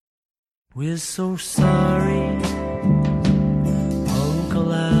We're so sorry,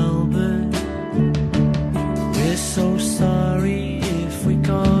 Uncle Albert. We're so sorry if we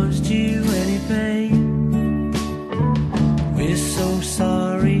caused you any pain. We're so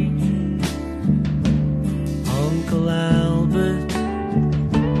sorry, Uncle Albert.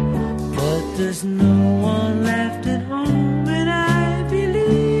 But there's no one left at home, and I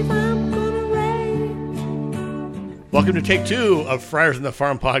believe I'm gonna rain. Welcome to Take Two of Friars on the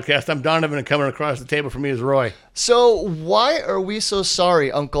Farm podcast. I'm Donovan, and coming across the table from me is Roy. So why are we so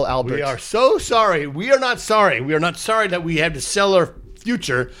sorry, Uncle Albert? We are so sorry. We are not sorry. We are not sorry that we had to sell our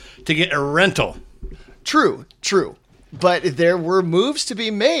future to get a rental. True. But there were moves to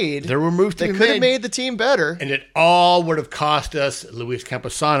be made. There were moves to be that could have made. made the team better. And it all would have cost us Luis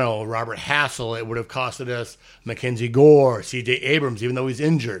Camposano, Robert Hassel. It would have costed us Mackenzie Gore, C.J. Abrams, even though he's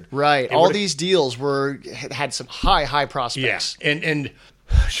injured. Right. It All would have- these deals had some high prospects. Yeah. And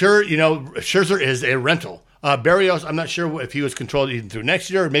sure, Scherzer is a rental. Barrios, I'm not sure if he was controlled even through next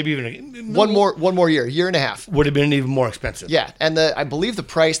year or maybe even One more year and a half. would have been even more expensive. Yeah, and I believe the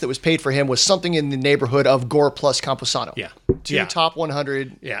price that was paid for him was something in the neighborhood of Gore plus Camposano. Yeah. Two Yeah. top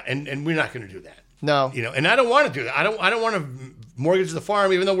 100. Yeah, and we're not going to do that. No. And I don't want to do that. I don't want to mortgage the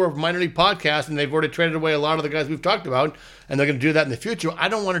farm, even though we're a minor league podcast and they've already traded away a lot of the guys we've talked about, and they're going to do that in the future. I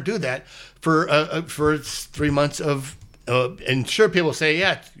don't want to do that for 3 months of. And sure, people say,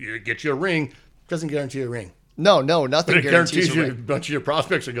 yeah, you get you a ring. Doesn't guarantee a ring. No, nothing But it guarantees a you a ring. bunch of your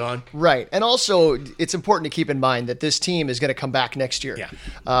prospects are gone. Right. And also, it's important to keep in mind that this team is going to come back next year.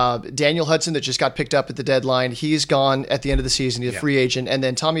 Yeah. Daniel Hudson, that just got picked up at the deadline, he's gone at the end of the season. He's a free agent. And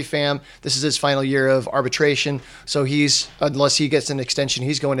then Tommy Pham, this is his final year of arbitration. So unless he gets an extension,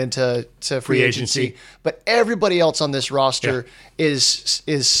 he's going into free agency. But everybody else on this roster is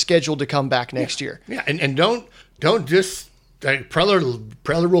scheduled to come back next year. Yeah, and don't just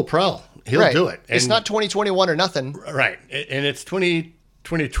Preller will Prell. He'll Right. do it. It's not 2021 or nothing. Right. And it's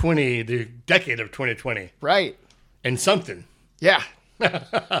 2020, the decade of 2020. Right. And something. Yeah.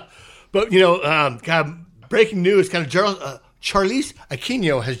 But, breaking news, Charlize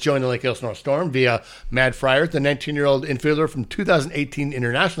Aquino has joined the Lake Elsinore Storm via Mad Friars, the 19-year-old infielder from 2018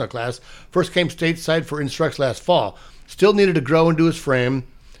 international class. First came stateside for Instructs last fall. Still needed to grow into his frame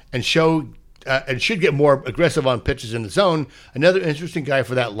and should get more aggressive on pitches in the zone. Another interesting guy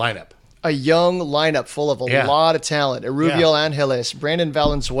for that lineup. A young lineup full of a lot of talent. Rubiel Angeles, Brandon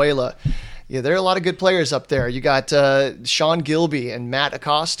Valenzuela. Yeah, there are a lot of good players up there. You got Sean Gilby and Matt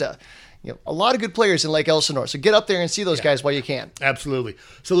Acosta. A lot of good players in Lake Elsinore. So get up there and see those guys while you can. Absolutely.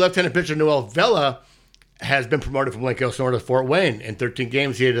 So left-handed pitcher Noel Vela has been promoted from Lake Elsinore to Fort Wayne. In 13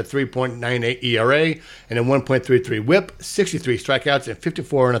 games, he had a 3.98 ERA and a 1.33 whip, 63 strikeouts, and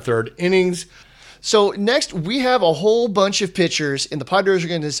 54 and a third innings. So next, we have a whole bunch of pitchers in the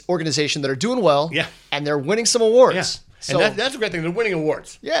Padres organization that are doing well. Yeah. And they're winning some awards. Yeah. So, And that's a great thing. They're winning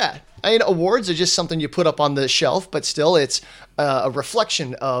awards. yeah. I mean, awards are just something you put up on the shelf, but still it's a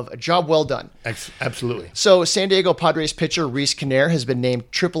reflection of a job well done. Absolutely. So San Diego Padres pitcher Reese Kinnear has been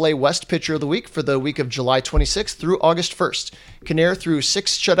named AAA West Pitcher of the Week for the week of July 26th through August 1st. Kinnear threw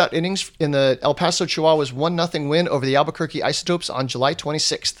 6 shutout innings in the El Paso Chihuahuas 1-0 win over the Albuquerque Isotopes on July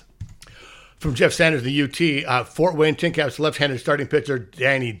 26th. From Jeff Sanders, the UT, Fort Wayne Tin Caps left-handed starting pitcher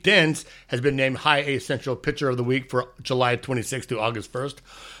Danny Dens has been named High A Central Pitcher of the Week for July 26th to August 1st.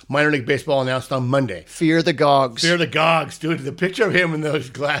 Minor League Baseball announced on Monday. Fear the Gogs. Fear the Gogs, dude. The picture of him in those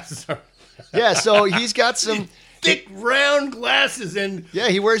glasses are Yeah, so he's got some thick, round glasses. And yeah,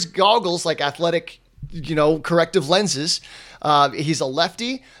 he wears goggles like athletic, corrective lenses. He's a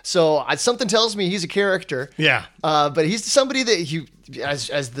lefty, so something tells me he's a character. Yeah. But he's somebody that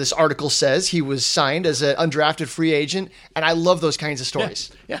as this article says, he was signed as an undrafted free agent, and I love those kinds of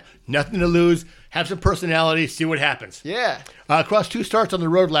stories. Yeah. Nothing to lose. Have some personality. See what happens. Yeah. Across 2 starts on the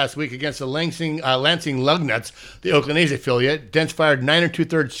road last week against the Lansing Lugnuts, the Oakland A's affiliate, Dents fired 9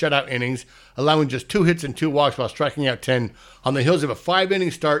 2/3 shutout innings, allowing just 2 hits and 2 walks while striking out 10. On the heels of a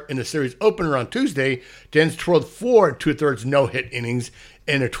 5-inning start in the series opener on Tuesday, Dents twirled 4 2/3 no-hit innings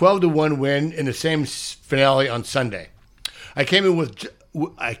in a 12-1 win in the same finale on Sunday. I came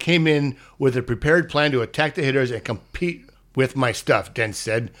in with a prepared plan to attack the hitters and compete with my stuff, Dents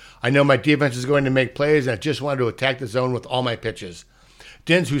said. I know my defense is going to make plays, and I just wanted to attack the zone with all my pitches.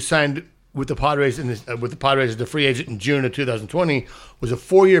 Dents, who signed with the Padres as a free agent in June of 2020, was a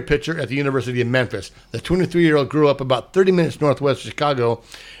 4-year pitcher at the University of Memphis. The 23-year-old grew up about 30 minutes northwest of Chicago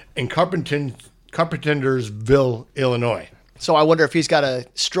in Carpentersville, Illinois. So I wonder if he's got a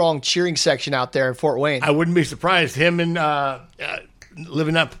strong cheering section out there in Fort Wayne. I wouldn't be surprised. Him and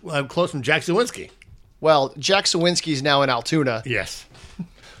living up close from Jack Zawinski. Well, Jack Sawinski's now in Altoona. Yes.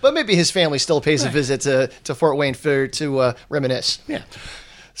 But maybe his family still pays a visit to Fort Wayne to reminisce. Yeah.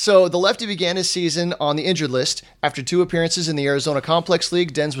 So the lefty began his season on the injured list. After 2 appearances in the Arizona Complex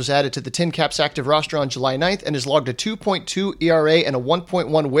League, Dens was added to the Tin Caps active roster on July 9th and has logged a 2.2 ERA and a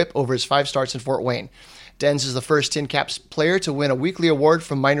 1.1 whip over his 5 starts in Fort Wayne. Dens is the first Tin Caps player to win a weekly award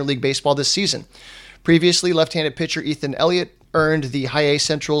from minor league baseball this season. Previously, left-handed pitcher Ethan Elliott earned the High A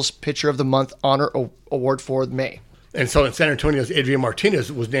Central's Pitcher of the Month honor award for May. And so in San Antonio's Adrian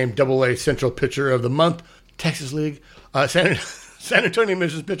Martinez was named AA Central Pitcher of the Month, Texas League. San Antonio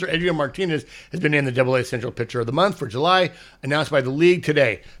Missions pitcher Adrian Martinez has been named the AA Central Pitcher of the Month for July, announced by the league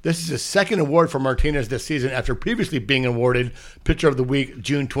today. This is his second award for Martinez this season after previously being awarded Pitcher of the Week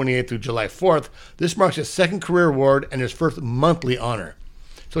June 28th through July 4th. This marks his second career award and his first monthly honor.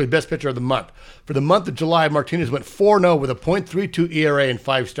 So he's Best Pitcher of the Month. For the month of July, Martinez went 4-0 with a .32 ERA in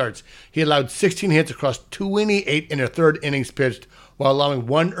 5 starts. He allowed 16 hits across 28 and a third innings pitched while allowing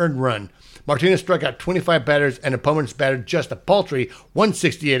 1 earned run. Martinez struck out 25 batters and opponents batted just a paltry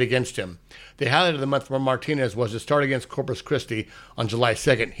 168 against him. The highlight of the month for Martinez was his start against Corpus Christi on July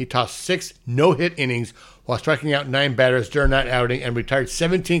 2nd. He tossed 6 no-hit innings while striking out 9 batters during that outing and retired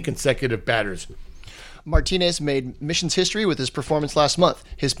 17 consecutive batters. Martinez made Missions history with his performance last month.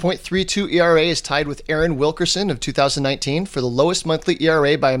 His .32 ERA is tied with Aaron Wilkerson of 2019 for the lowest monthly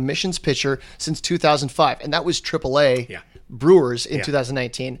ERA by a Missions pitcher since 2005, and that was AAA Brewers in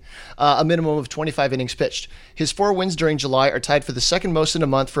 2019, a minimum of 25 innings pitched. His 4 wins during July are tied for the second most in a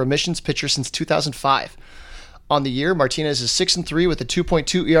month for a Missions pitcher since 2005. On the year, Martinez is 6-3 with a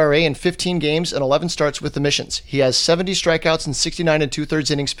 2.2 ERA in 15 games and 11 starts with the Missions. He has 70 strikeouts and 69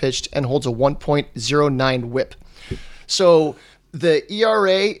 2/3 innings pitched and holds a 1.09 whip. So the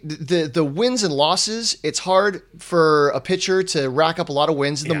ERA, the wins and losses, it's hard for a pitcher to rack up a lot of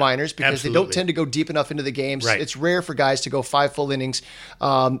wins in the minors because they don't tend to go deep enough into the games. Right. It's rare for guys to go 5 full innings,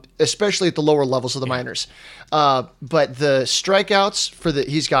 especially at the lower levels of the minors. But the strikeouts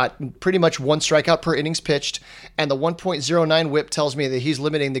he's got pretty much 1 strikeout per innings pitched, and the 1.09 whip tells me that he's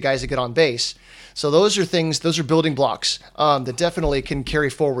limiting the guys that get on base. So those are building blocks that definitely can carry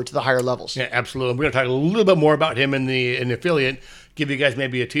forward to the higher levels. Yeah, absolutely. We're going to talk a little bit more about him in the affiliate. Give you guys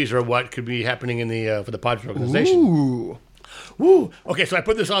maybe a teaser of what could be happening in the for the Padres organization. Ooh. Okay, so I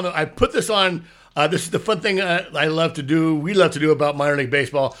put this on. This is the fun thing I love to do. We love to do about minor league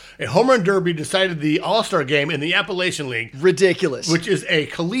baseball. A home run derby decided the All-Star game in the Appalachian League. Ridiculous. Which is a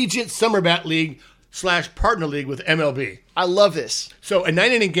collegiate summer bat league / partner league with MLB. I love this. So a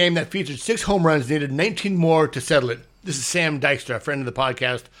 9-inning game that featured 6 home runs needed 19 more to settle it. This is Sam Dykstra, a friend of the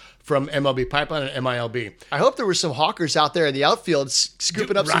podcast from MLB Pipeline and MILB. I hope there were some hawkers out there in the outfield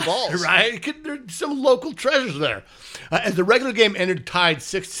scooping up some balls. Right. There's some local treasures there. As the regular game ended tied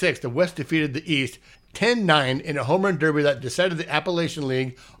 6-6, the West defeated the East 10-9 in a home run derby that decided the Appalachian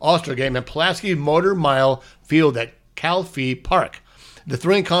League All-Star game at Pulaski Motor Mile Field at Cal Fee Park. The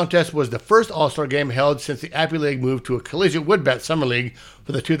thrilling contest was the first All-Star game held since the Appy League moved to a collegiate woodbat summer league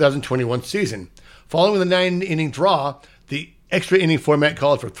for the 2021 season. Following the 9-inning draw, the extra inning format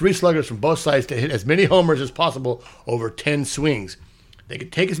called for 3 sluggers from both sides to hit as many homers as possible over 10 swings. They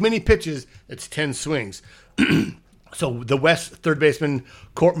could take as many pitches, it's 10 swings. So the West third baseman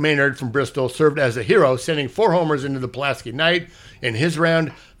Court Maynard from Bristol served as a hero, sending 4 homers into the Pulaski night. In his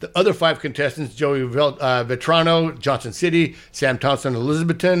round, the other 5 contestants, Joey Vetrano, Johnson City, Sam Thompson,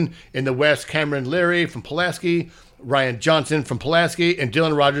 Elizabethton. In the West, Cameron Leary from Pulaski, Ryan Johnson from Pulaski, and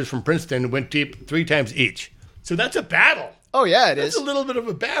Dylan Rogers from Princeton went deep 3 times each. So that's a battle. Oh, yeah, it is. That's a little bit of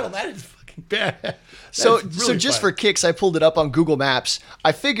a battle. That is fucking bad. So just for kicks, I pulled it up on Google Maps.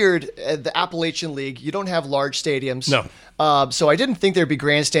 I figured the Appalachian League, you don't have large stadiums. No. So I didn't think there'd be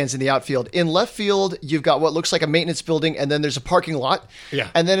grandstands in the outfield. In left field, you've got what looks like a maintenance building, and then there's a parking lot. Yeah.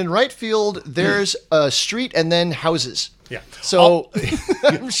 And then in right field, there's a street and then houses. Yeah. So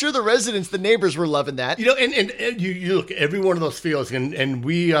I'm sure the residents, the neighbors were loving that. You know, and you look at every one of those fields, and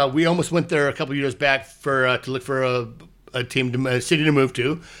we almost went there a couple of years back to look for a city to move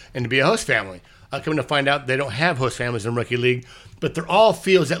to and to be a host family. Coming to find out, they don't have host families in Rookie League, but they're all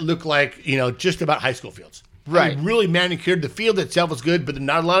fields that look like, just about high school fields. Right. Really manicured. The field itself is good, but there's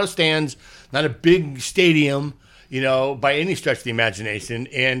not a lot of stands, not a big stadium, by any stretch of the imagination.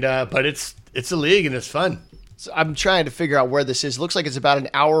 And but it's a league and it's fun. So I'm trying to figure out where this is. It looks like it's about an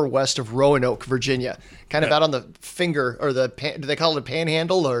hour west of Roanoke, Virginia. Kind of out on the finger, or do they call it a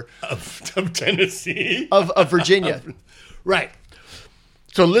panhandle, or of Tennessee? Of Virginia. Right.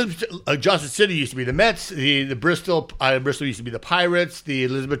 So Johnson City used to be the Mets. The Bristol used to be the Pirates. The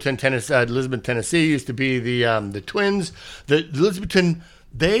Elizabethton, Tennessee used to be the Twins. The Elizabethton,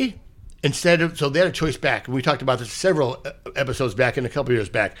 So they had a choice back. We talked about this several episodes back and a couple years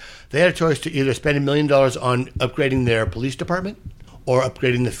back. They had a choice to either spend $1 million on upgrading their police department or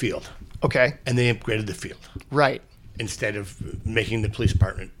upgrading the field. Okay. And they upgraded the field. Right. Instead of making the police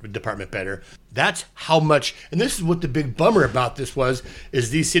department better. That's how much, and this is what the big bummer about this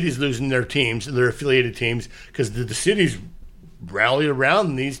is these cities losing their teams, their affiliated teams, because the cities rallied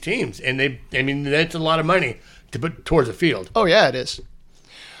around these teams. And that's a lot of money to put towards a field. Oh, yeah, it is.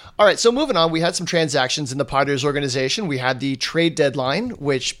 All right, so moving on, we had some transactions in the Padres organization. We had the trade deadline,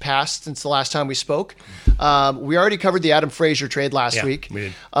 which passed since the last time we spoke. We already covered the Adam Frazier trade last week, we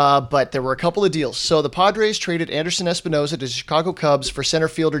did. But there were a couple of deals. So the Padres traded Anderson Espinoza to the Chicago Cubs for center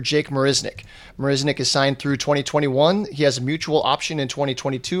fielder Jake Marisnick. Marisnick is signed through 2021. He has a mutual option in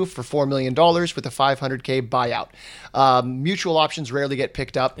 2022 for $4 million with a $500K buyout. Mutual options rarely get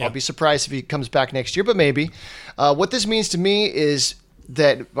picked up. I'll be surprised if he comes back next year, but maybe. What this means to me is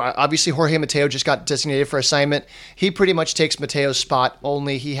that obviously Jorge Mateo just got designated for assignment. He pretty much takes Mateo's spot,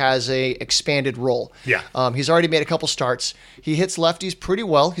 only he has a expanded role. Yeah. He's already made a couple starts. He hits lefties pretty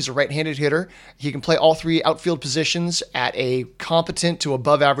well. He's a right-handed hitter. He can play all three outfield positions at a competent to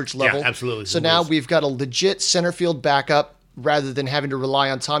above average level. Yeah, absolutely. So now we've got a legit center field backup rather than having to rely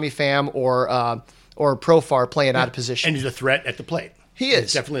on Tommy Pham or Profar playing out of position. And he's a threat at the plate. He is.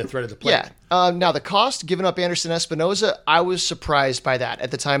 He's definitely a threat at the plate. Yeah. Now, the cost, giving up Anderson Espinoza, I was surprised by that at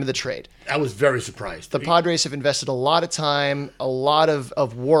the time of the trade. I was very surprised. The Padres have invested a lot of time, a lot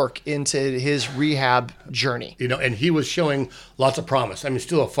of work into his rehab journey. And he was showing lots of promise. I mean,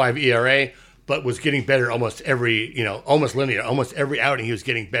 still a 5 ERA, but was getting better almost almost linear. Almost every outing he was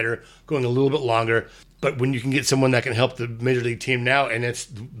getting better, going a little bit longer. But when you can get someone that can help the Major League team now, and it's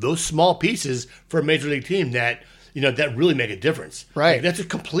those small pieces for a Major League team that that really make a difference. Right. Like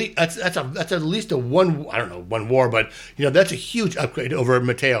that's at least one WAR, but that's a huge upgrade over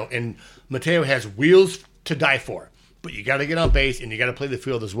Mateo. And Mateo has wheels to die for, but you got to get on base and you got to play the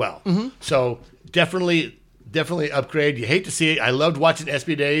field as well. Mm-hmm. So definitely upgrade. You hate to see it. I loved watching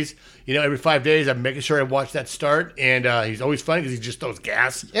SB Days. Every 5 days I'm making sure I watch that start, and he's always fun because he just throws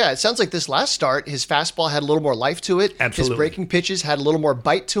gas. Yeah, it sounds like this last start, his fastball had a little more life to it. Absolutely. His breaking pitches had a little more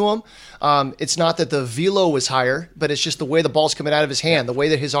bite to them. It's not that the velo was higher, but it's just the way the ball's coming out of his hand, the way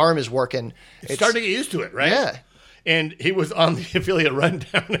that his arm is working. It's starting to get used to it, right? Yeah. And he was on the affiliate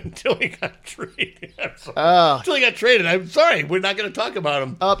rundown until he got traded. Until he got traded. I'm sorry, we're not going to talk about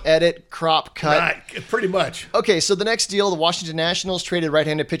him. Up, edit, crop, cut. Right, pretty much. Okay, so the next deal, the Washington Nationals traded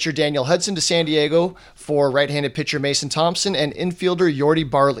right-handed pitcher Daniel Hudson to San Diego for right-handed pitcher Mason Thompson and infielder Yordi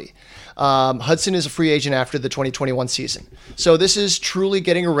Barley. Hudson is a free agent after the 2021 season. So this is truly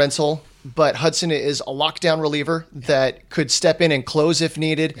getting a rental, but Hudson is a lockdown reliever that could step in and close if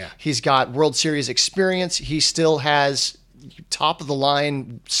needed. Yeah. He's got World Series experience. He still has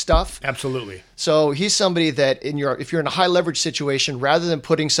top-of-the-line stuff. Absolutely. So he's somebody that if you're in a high-leverage situation, rather than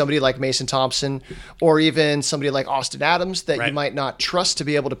putting somebody like Mason Thompson or even somebody like Austin Adams that you might not trust to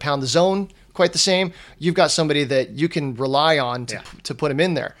be able to pound the zone quite the same, you've got somebody that you can rely on to put him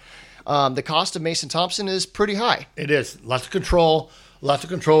in there. The cost of Mason Thompson is pretty high. It is. Lots of control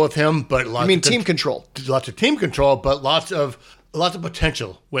with him, but team control. Lots of team control, but lots of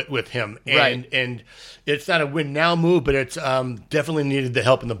potential with him. And it's not a win now move, but it's definitely needed the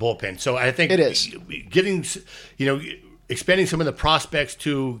help in the bullpen. So I think it is getting, expanding some of the prospects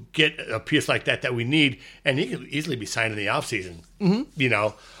to get a piece like that we need, and he could easily be signed in the offseason. Mm-hmm.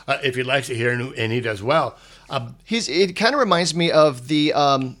 If he likes it here and he does well. It kind of reminds me of the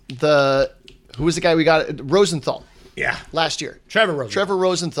who was the guy we got, Rosenthal. Yeah. Last year. Trevor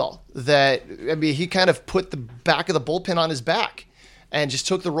Rosenthal. He kind of put the back of the bullpen on his back and just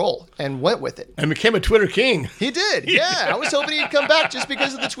took the role and went with it. And became a Twitter king. He did. Yeah. I was hoping he'd come back just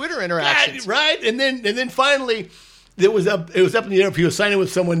because of the Twitter interactions. Right. And then finally it was up in the air if he was signing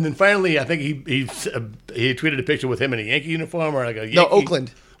with someone, and then finally I think he tweeted a picture with him in a Yankee uniform or like a Yankee. No, Oakland.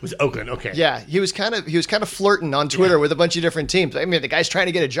 It was Oakland, okay. Yeah, he was kind of flirting on Twitter with a bunch of different teams. I mean, the guy's trying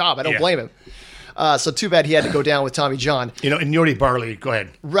to get a job. I don't blame him. So too bad he had to go down with Tommy John. And Yordi Barley, go ahead.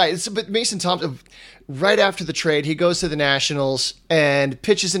 Right. But Mason Thompson, right after the trade, he goes to the Nationals and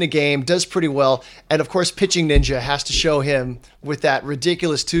pitches in a game, does pretty well. And, of course, Pitching Ninja has to show him with that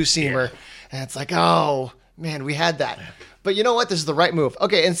ridiculous two-seamer. Yeah. And it's like, oh, man, we had that. But you know what? This is the right move.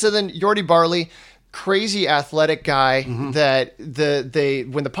 Okay, and so then Yordi Barley, crazy athletic guy that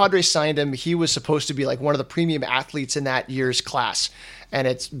when the Padres signed him, he was supposed to be like one of the premium athletes in that year's class.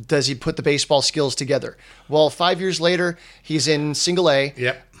 And does he put the baseball skills together? Well, 5 years later, he's in Single A,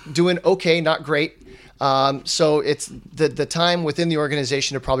 doing okay, not great. So it's the time within the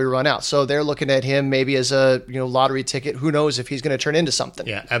organization to probably run out. So they're looking at him maybe as a lottery ticket. Who knows if he's going to turn into something?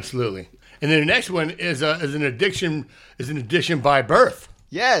 Yeah, absolutely. And then the next one is an addiction by birth.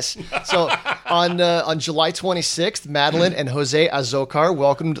 Yes. So on July 26th, Madeline and Jose Azócar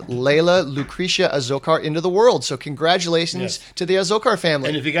welcomed Layla Lucrecia Azócar into the world. So congratulations to the Azócar family.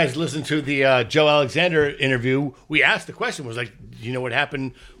 And if you guys listen to the Joe Alexander interview, we asked the question, was like, do you know what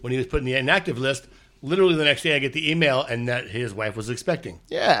happened when he was put in the inactive list? Literally the next day I get the email and that his wife was expecting.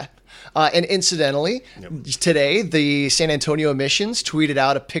 Yeah. And incidentally, today, the San Antonio Missions tweeted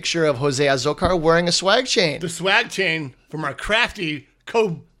out a picture of Jose Azócar wearing a swag chain. The swag chain from our crafty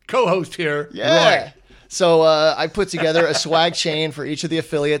co-host here, Yeah. Roy. So I put together a swag chain for each of the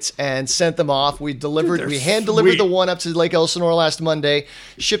affiliates and sent them off. We hand delivered the one up to Lake Elsinore last Monday,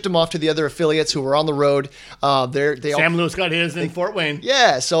 shipped them off to the other affiliates who were on the road. Sam Lewis got his in Fort Wayne.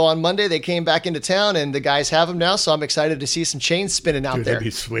 Yeah, so on Monday they came back into town and the guys have them now. So I'm excited to see some chains spinning out there. That'd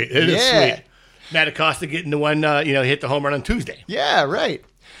be sweet. It is sweet. Matt Acosta getting the one, hit the home run on Tuesday. Yeah, right.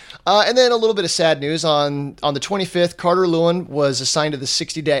 And then a little bit of sad news. On the 25th, Carter Lewin was assigned to the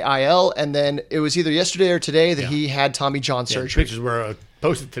 60-day IL, and then it was either yesterday or today that he had Tommy John surgery. Pictures were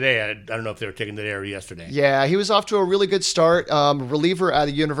posted today. I don't know if they were taken today or yesterday. Yeah, he was off to a really good start. Reliever at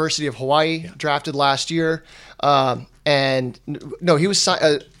the University of Hawaii, drafted last year. And no, he was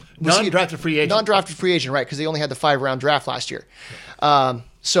non-drafted free agent. Non-drafted free agent, right, because they only had the 5-round draft last year.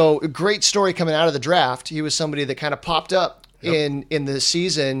 So a great story coming out of the draft. He was somebody that kind of popped up in the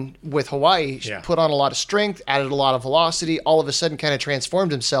season with Hawaii, put on a lot of strength, added a lot of velocity, all of a sudden kind of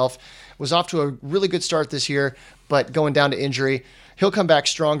transformed himself, was off to a really good start this year, but going down to injury. He'll come back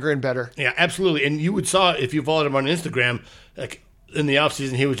stronger and better. Yeah, absolutely. And you saw, if you followed him on Instagram, like in the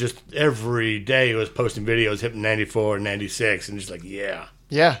offseason, he was just every day he was posting videos hitting 94 and 96 and just like, yeah.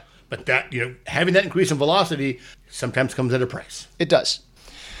 Yeah. But that, having that increase in velocity sometimes comes at a price. It does.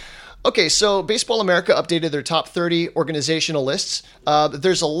 Okay, so Baseball America updated their top 30 organizational lists.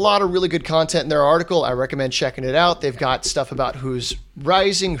 There's a lot of really good content in their article. I recommend checking it out. They've got stuff about who's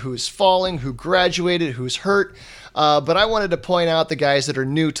rising, who's falling, who graduated, who's hurt. But I wanted to point out the guys that are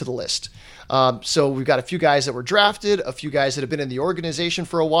new to the list. So we've got a few guys that were drafted, a few guys that have been in the organization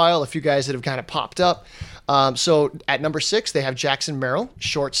for a while, a few guys that have kind of popped up. So at number 6, they have Jackson Merrill,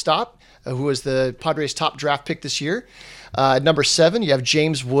 shortstop, who was the Padres' top draft pick this year. Number 7, you have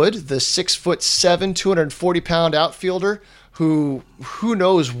James Wood, the 6'7", 240-pound outfielder who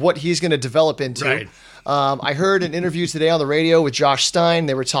knows what he's going to develop into. Right. I heard an interview today on the radio with Josh Stein.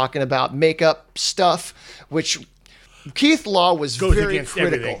 They were talking about makeup stuff, which Keith Law was very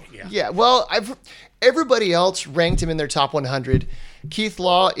critical. Yeah. Well, everybody else ranked him in their top 100. Keith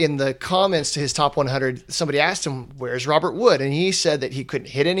Law, in the comments to his top 100, somebody asked him, where's Robert Wood? And he said that he couldn't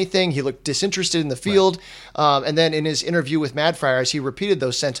hit anything. He looked disinterested in the field. Right. And then in his interview with Mad Friars, he repeated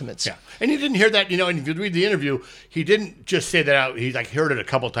those sentiments. Yeah. And you didn't hear that, and if you read the interview, he didn't just say that out. He heard it a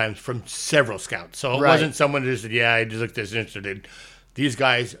couple times from several scouts. So it wasn't someone who just said, I just looked disinterested. These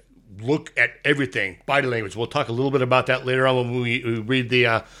guys look at everything, body language. We'll talk a little bit about that later on when we read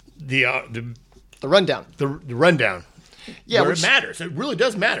the rundown. The rundown. Yeah, where it matters. It really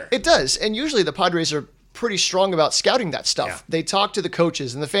does matter. It does. And usually the Padres are pretty strong about scouting that stuff. Yeah. They talk to the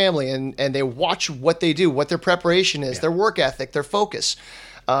coaches and the family and they watch what they do, what their preparation is, their work ethic, their focus.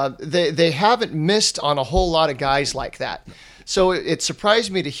 They haven't missed on a whole lot of guys like that. So it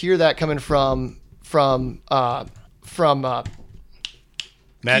surprised me to hear that coming from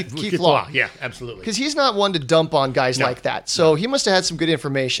Keith Law. Yeah, absolutely. Because he's not one to dump on guys like that. So he must have had some good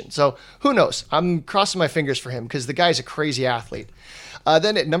information. So who knows? I'm crossing my fingers for him because the guy's a crazy athlete.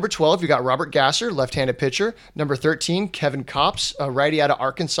 Then at number 12, you got Robert Gasser, left-handed pitcher. Number 13, Kevin Kopps, a righty out of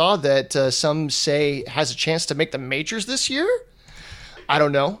Arkansas that some say has a chance to make the majors this year. I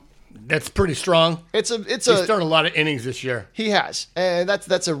don't know. That's pretty strong. He's thrown a lot of innings this year. He has, and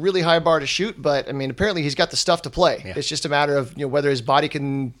that's a really high bar to shoot. But I mean, apparently he's got the stuff to play. Yeah. It's just a matter of whether his body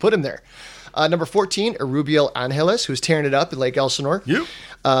can put him there. Number 14, Erubiel Angeles, who's tearing it up in Lake Elsinore. Yep.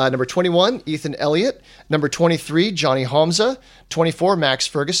 Number 21, Ethan Elliott. Number 23, Johnny Homza. 24, Max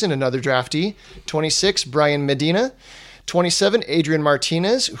Ferguson, another draftee. 26, Brian Medina. 27, Adrian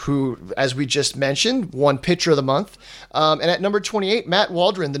Martinez, who, as we just mentioned, won Pitcher of the Month. And at number 28, Matt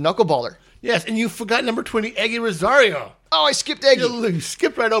Waldron, the knuckleballer. Yes, and you forgot number 20, Eggy Rosario. Oh, I skipped Eggy. You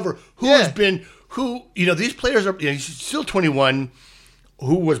skipped right over. These players are, he's still 21,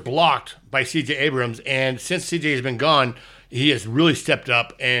 who was blocked by C.J. Abrams. And since C.J. has been gone, he has really stepped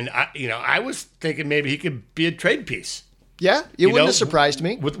up. And, I was thinking maybe he could be a trade piece. Yeah, it wouldn't have surprised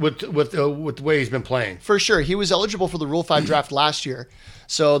me. With the way he's been playing. For sure. He was eligible for the Rule 5 draft last year.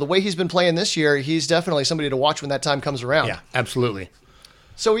 So the way he's been playing this year, he's definitely somebody to watch when that time comes around. Yeah, absolutely.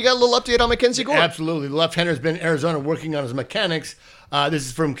 So we got a little update on Mackenzie Gore. Absolutely. The left-hander has been in Arizona working on his mechanics. This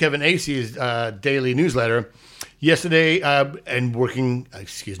is from Kevin Acey's daily newsletter. Yesterday,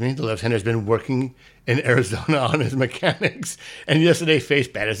 the left-hander has been working in Arizona on his mechanics, and yesterday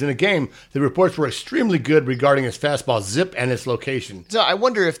faced batters in a game. The reports were extremely good regarding his fastball zip and its location. So I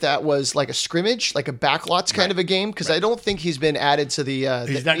wonder if that was like a scrimmage, like a backlots kind of a game, because I don't think he's been added to the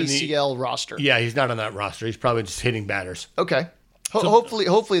ACL roster. Yeah, he's not on that roster. He's probably just hitting batters. Okay.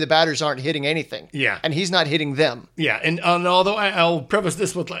 Hopefully the batters aren't hitting anything. Yeah. And he's not hitting them. Yeah, and although I'll preface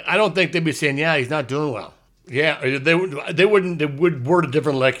this with, I don't think they'd be saying, yeah, he's not doing well. Yeah, they would word it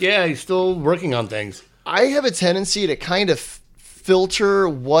different, like, yeah, he's still working on things. I have a tendency to kind of filter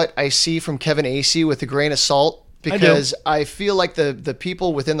what I see from Kevin Acey with a grain of salt, because I feel like the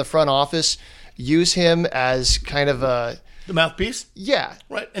people within the front office use him as kind of a... The mouthpiece? Yeah.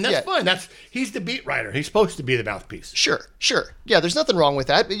 Right, and that's fine. He's the beat writer. He's supposed to be the mouthpiece. Sure. Yeah, there's nothing wrong with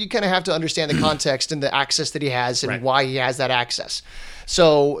that, but you kind of have to understand the context and the access that he has and why he has that access.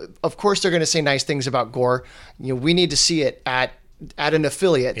 So, of course, they're going to say nice things about Gore. We need to see it at an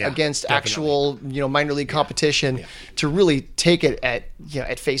affiliate against actual minor league competition to really take it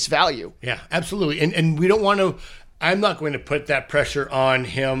at face value. Yeah, absolutely. And we don't want to... I'm not going to put that pressure on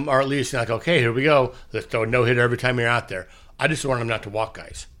him, or at least like, okay, here we go. Let's throw a no-hitter every time you're out there. I just want him not to walk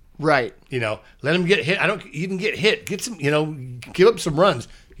guys. Right. Let him get hit. I don't even get hit. Get some, give up some runs.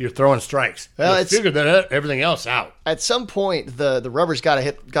 You're throwing strikes. Well, figure that everything else out. At some point, the rubber's got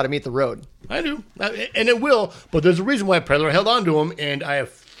to meet the road. I do, and it will. But there's a reason why Preller held on to him, and I have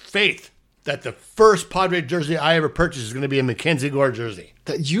faith that the first Padre jersey I ever purchased is going to be a Mackenzie Gore jersey.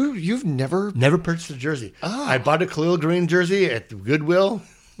 That you've never purchased a jersey. Oh. I bought a Khalil Green jersey at Goodwill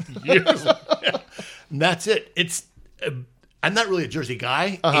years ago. That's it. I'm not really a jersey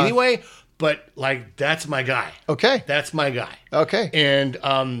guy anyway, but that's my guy. Okay, that's my guy. Okay, and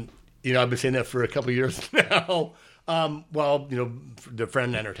I've been saying that for a couple of years now. The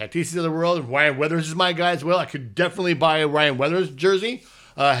friend Andrew Tatis of the world, Ryan Weathers is my guy as well. I could definitely buy a Ryan Weathers jersey.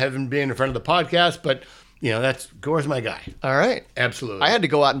 Haven't been a friend of the podcast, but that's Gore's my guy. All right, absolutely. I had to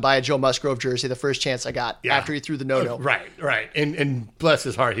go out and buy a Joe Musgrove jersey the first chance I got after he threw the no-no. Right, and bless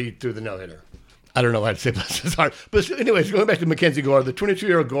his heart, he threw the no-hitter. I don't know why to say bless his heart, but anyways, going back to Mackenzie Gore, the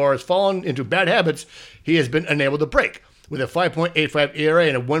 22-year-old Gore has fallen into bad habits he has been unable to break. With a 5.85 ERA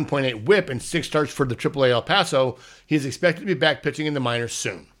and a 1.8 WHIP and 6 starts for the AAA El Paso, he is expected to be back pitching in the minors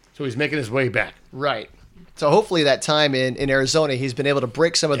soon. So he's making his way back. Right. So hopefully that time in Arizona, he's been able to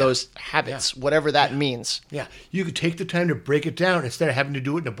break some of those habits, whatever that means. Yeah, you could take the time to break it down instead of having to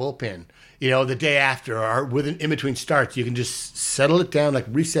do it in a bullpen. The day after or in between starts, you can just settle it down like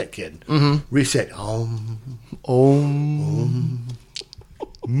reset, kid. Mm-hmm. Reset.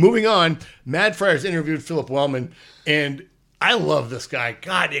 Moving on, Mad Friars interviewed Philip Wellman, and I love this guy.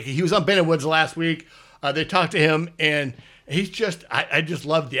 God, he was on Bennett Woods last week. They talked to him, and he's just, I just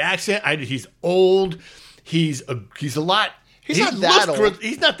love the accent. He's old. He's a lot. He's not that old.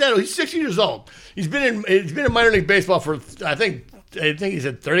 He's not that old. He's 60 years old. He's been in minor league baseball for I think he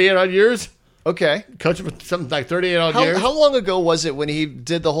said 38 odd years. Okay. Coaching for something like 38 odd years. How long ago was it when he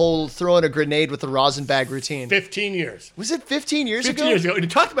did the whole throwing a grenade with the rosin bag routine? 15 years. Was it 15 years ago? 15 years ago. And he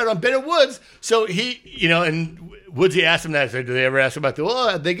talked about it on Bennett Woods. So and Woodsy asked him that. I said, do they ever ask about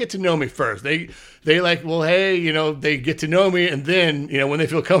they get to know me first. They hey, they get to know me, and then, when they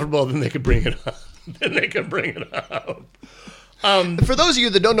feel comfortable, then they can bring it up. For those of you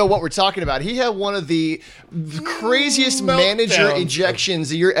that don't know what we're talking about, he had one of the craziest manager ejections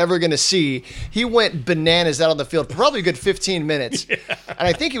that you're ever going to see. He went bananas out on the field for probably a good 15 minutes. Yeah. And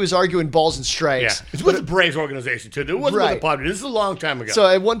I think he was arguing balls and strikes. Yeah. It's with the Braves organization, too. It wasn't with the Padres. This is a long time ago. So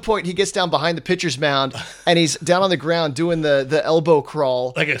at one point, he gets down behind the pitcher's mound, and he's down on the ground doing the elbow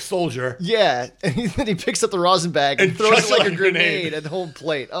crawl. Like a soldier. Yeah. And then he picks up the rosin bag and throws it like a grenade at the home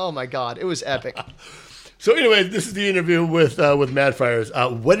plate. Oh, my God. It was epic. So anyway, this is the interview with Mad Friars.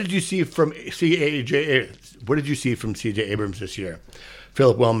 What did you see from C.J. Abrams this year?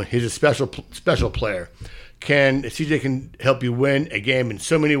 Philip Wellman, he's a special player. CJ can help you win a game in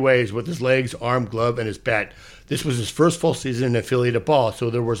so many ways with his legs, arm, glove, and his bat. This was his first full season in affiliated ball, so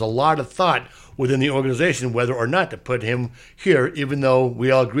there was a lot of thought within the organization whether or not to put him here, even though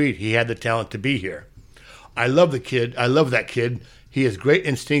we all agreed he had the talent to be here. I love the kid. I love that kid. He has great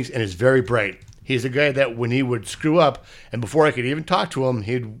instincts and is very bright. He's a guy that when he would screw up, and before I could even talk to him,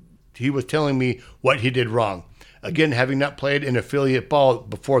 he was telling me what he did wrong. Again, having not played in affiliate ball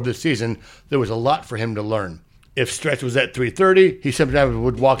before this season, there was a lot for him to learn. If stretch was at 3:30, he sometimes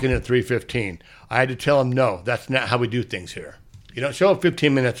would walk in at 3:15. I had to tell him, no, that's not how we do things here. You don't show up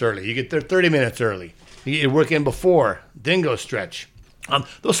 15 minutes early. You get there 30 minutes early. You get your work in before, then go stretch.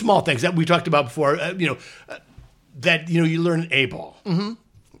 Those small things that we talked about before, you learn A-ball. Mm-hmm.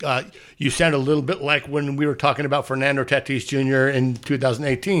 You sound a little bit like when we were talking about Fernando Tatis Jr. in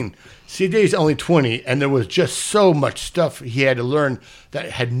 2018. CJ's only 20, and there was just so much stuff he had to learn that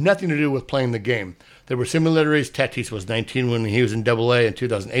had nothing to do with playing the game. There were similarities. Tatis was 19 when he was in Double-A in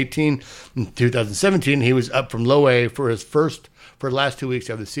 2018. In 2017, he was up from Low-A for the last 2 weeks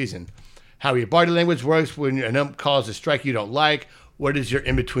of the season. How your body language works when an ump calls a strike you don't like. What is your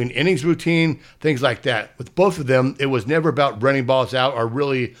in-between innings routine? Things like that. With both of them, it was never about running balls out or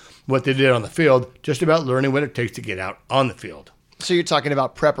really what they did on the field, just about learning what it takes to get out on the field. So you're talking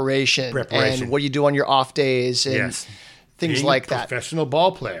about preparation. And what you do on your off days and things Being like a that. Professional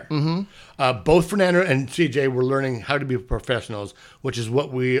ball player. Mm-hmm. Both Fernando and CJ were learning how to be professionals, which is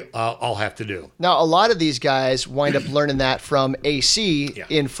what we all have to do. Now, a lot of these guys wind up learning that from AC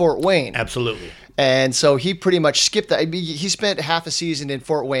in Fort Wayne. Absolutely. And so he pretty much skipped that. I mean, he spent half a season in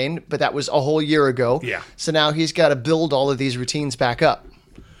Fort Wayne, but that was a whole year ago. Yeah. So now he's got to build all of these routines back up.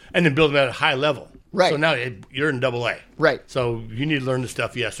 And then build them at a high level. Right. So now you're in Double-A. Right. So you need to learn the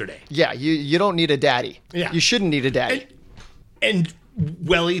stuff yesterday. Yeah, you don't need a daddy. Yeah. You shouldn't need a daddy. And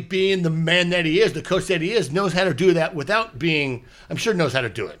Welly, being the man that he is, the coach that he is, knows how to do that without being, I'm sure knows how to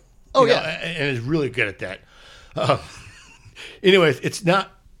do it. Oh, You know, yeah. and is really good at that. Anyways, it's not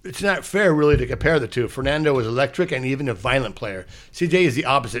fair, really, to compare the two. Fernando is electric and even a violent player. CJ is the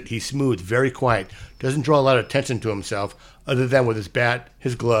opposite. He's smooth, very quiet, doesn't draw a lot of attention to himself other than with his bat,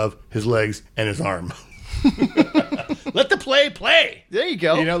 his glove, his legs, and his arm. Let the play. There you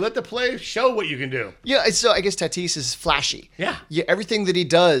go. Let the play show what you can do. Yeah, so I guess Tatis is flashy. Yeah. Everything that he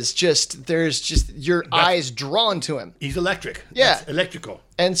does, there's your eyes drawn to him. He's electric. Yeah. That's electrical.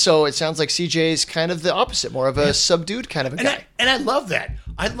 And so it sounds like CJ's kind of the opposite, more of a subdued kind of a guy. And I love that.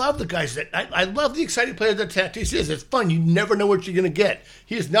 I love the guys I love the exciting player that Tatis is. It's fun. You never know what you're going to get.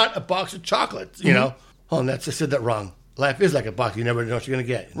 He is not a box of chocolates, you know. Oh, and I said that wrong. Life is like a box. You never know what you're going to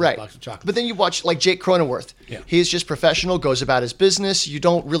get. Right. A box of chocolates. But then you watch like Jake Cronenworth. Yeah. He's just professional, goes about his business. You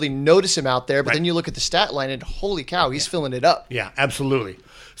don't really notice him out there, but Right. then you look at the stat line and holy cow, he's filling it up. Yeah, absolutely.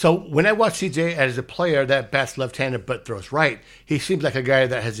 So when I watch CJ as a player that bats left-handed but throws right, he seems like a guy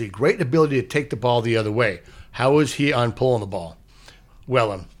that has a great ability to take the ball the other way. How is he on pulling the ball?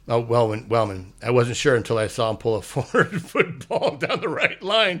 Wellman. I wasn't sure until I saw him pull a 400-foot ball down the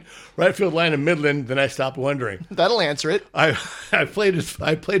right field line in Midland. Then I stopped wondering. That'll answer it. I played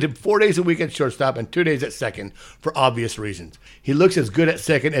him 4 days a week at shortstop and 2 days at second for obvious reasons. He looks as good at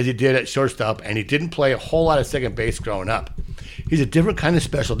second as he did at shortstop, and he didn't play a whole lot of second base growing up. He's a different kind of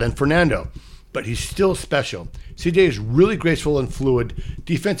special than Fernando, but he's still special. CJ is really graceful and fluid.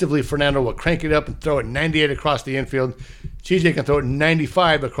 Defensively, Fernando will crank it up and throw it 98 across the infield. CJ can throw it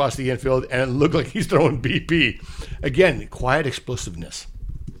 95 across the infield, and it look like he's throwing BP. Again, quiet explosiveness.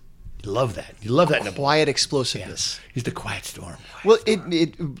 You love that. You love that in a ball. Quiet explosiveness. He's the quiet storm. Well,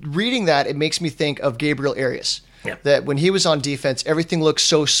 reading that, it makes me think of Gabriel Arias. Yeah. That when he was on defense, everything looked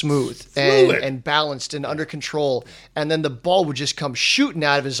so smooth and balanced and under control. And then the ball would just come shooting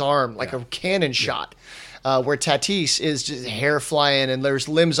out of his arm like a cannon shot. Where Tatis is just hair flying and there's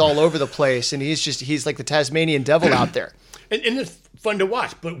limbs all over the place. And he's like the Tasmanian devil out there. And it's fun to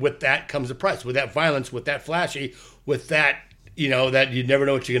watch, but with that comes a price. With that violence, with that flashy, with that, that you never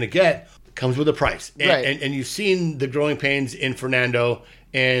know what you're going to get, comes with a price. And, Right. and you've seen the growing pains in Fernando,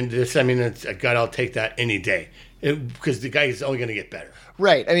 and it's God, I'll take that any day. Because the guy is only going to get better.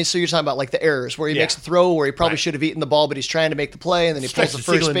 Right. I mean, so you're talking about like the errors where he makes a throw where he probably should have eaten the ball, but he's trying to make the play, and then he pulls the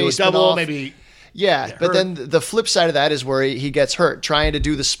first baseman off. Maybe. Yeah, but then the flip side of that is where he gets hurt trying to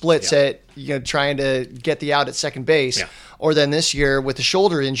do the splits at trying to get the out at second base, or then this year with the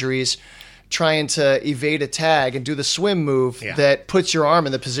shoulder injuries, trying to evade a tag and do the swim move that puts your arm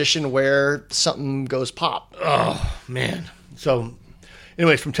in the position where something goes pop. Oh man! So,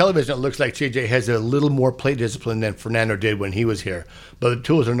 anyways, from television, it looks like CJ has a little more plate discipline than Fernando did when he was here, but the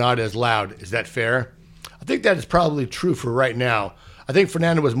tools are not as loud. Is that fair? I think that is probably true for right now. I think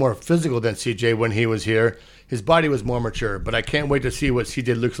Fernando was more physical than CJ when he was here. His body was more mature, but I can't wait to see what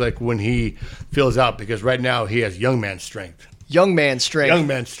CJ looks like when he fills out, because right now he has young man strength. Young man strength. Young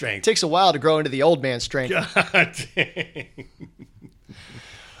man strength. Takes a while to grow into the old man strength. God dang.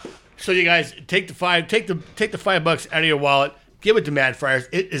 So you guys take the $5 out of your wallet. Give it to Mad Friars.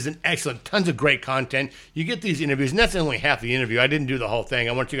 It is an excellent, tons of great content. You get these interviews, and that's only half the interview. I didn't do the whole thing.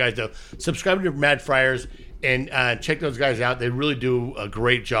 I want you guys to subscribe to Mad Friars and check those guys out. They really do a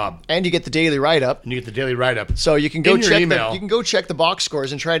great job. And you get the daily write-up. And you get the daily write-up. So you can go in your email. you can go check the box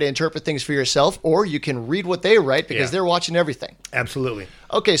scores and try to interpret things for yourself, or you can read what they write because they're watching everything. Absolutely.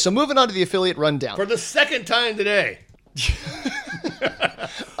 Okay, so moving on to the affiliate rundown. For the second time today.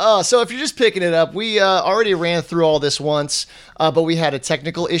 So if you're just picking it up, we already ran through all this once, but we had a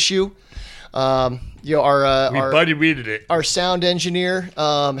technical issue. Our Buddy readed it. Our sound engineer had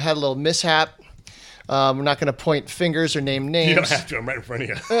a little mishap. We're not going to point fingers or name names. You don't have to. I'm right in front of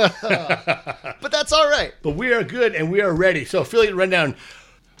you. But that's all right. But we are good and we are ready. So affiliate rundown.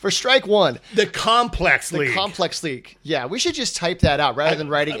 For strike one. The Complex League. The Complex League. Yeah, we should just type that out rather than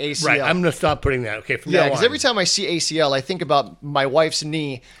writing ACL. Right, I'm going to stop putting that. Okay, from now Yeah, on. because every time I see ACL, I think about my wife's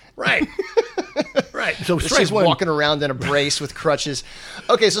knee. Right. Right. So strike She's one. walking around in a brace with crutches.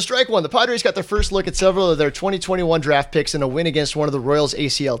 Okay, so strike one. The Padres got their first look at several of their 2021 draft picks in a win against one of the Royals'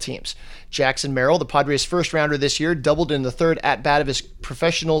 ACL teams. Jackson Merrill, the Padres' first rounder this year, doubled in the third at-bat of his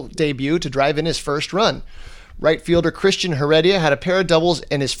professional debut to drive in his first run. Right fielder Christian Heredia had a pair of doubles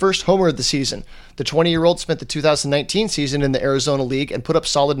and his first homer of the season. The 20-year-old spent the 2019 season in the Arizona League and put up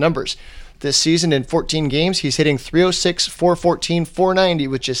solid numbers. This season, in 14 games, he's hitting .306, .414, .490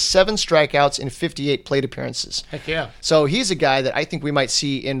 with just 7 strikeouts in 58 plate appearances. Heck yeah. So he's a guy that I think we might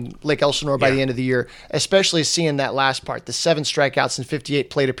see in Lake Elsinore by the end of the year, especially seeing that last part, the 7 strikeouts and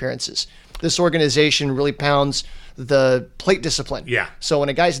 58 plate appearances. This organization really pounds the plate discipline. Yeah. So when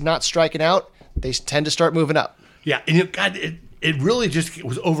a guy's not striking out, they tend to start moving up. Yeah, and it really just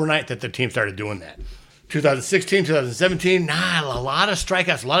was overnight that the team started doing that. 2016, 2017, a lot of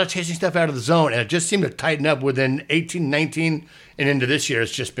strikeouts, a lot of chasing stuff out of the zone, and it just seemed to tighten up within 18, 19, and into this year.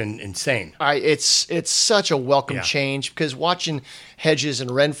 It's just been insane. It's such a welcome change because watching Hedges and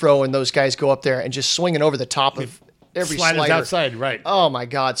Renfroe and those guys go up there and just swinging over the top of every Sliders slider. outside, right. Oh, my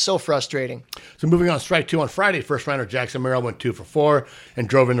God, so frustrating. So moving on, strike two on Friday, first rounder Jackson Merrill went 2 for 4 and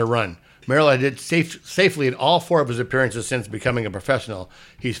drove in a run. Merrill did safely in all 4 of his appearances since becoming a professional.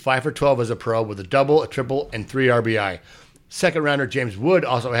 He's 5 for 12 as a pro with a double, a triple, and 3 RBI. Second rounder James Wood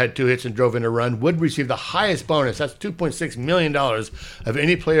also had 2 hits and drove in a run. Wood received the highest bonus. That's $2.6 million of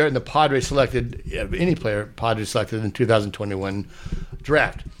any player in the Padres selected in the 2021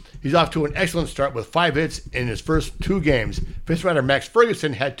 draft. He's off to an excellent start with 5 hits in his first 2 games. Fifth rounder Max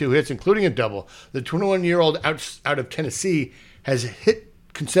Ferguson had 2 hits, including a double. The 21-year-old out of Tennessee has 2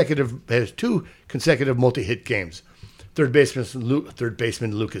 consecutive multi-hit games. Third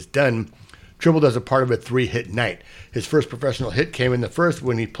baseman Lucas Dunn tripled as a part of a 3-hit night. His first professional hit came in the first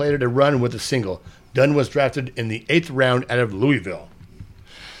when he plated a run with a single. Dunn was drafted in the 8th round out of Louisville.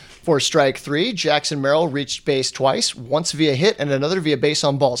 For strike 3, Jackson Merrill reached base twice, once via hit and another via base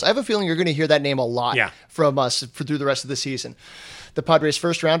on balls. I have a feeling you're going to hear that name a lot from us through the rest of the season. The Padres'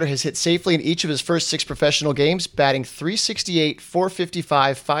 first rounder has hit safely in each of his first 6 professional games, batting .368, .455,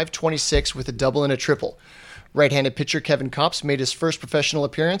 .526 with a double and a triple. Right-handed pitcher Kevin Kopps made his first professional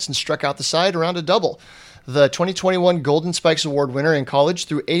appearance and struck out the side around a double. The 2021 Golden Spikes Award winner in college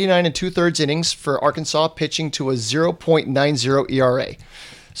threw 89 2/3 innings for Arkansas, pitching to a 0.90 ERA.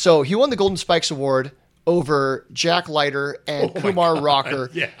 So he won the Golden Spikes Award over Jack Leiter and Kumar Rocker,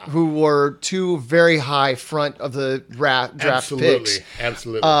 who were 2 very high front of the draft picks.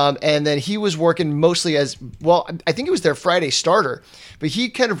 Absolutely. And then he was working mostly as, well, I think it was their Friday starter, but he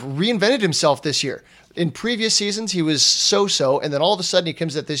kind of reinvented himself this year. In previous seasons, he was so-so, and then all of a sudden he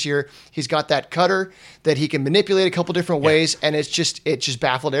comes out this year, he's got that cutter that he can manipulate a couple different ways, and it just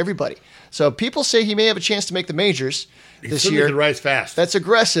baffled everybody. So people say he may have a chance to make the majors this year. He rise fast. That's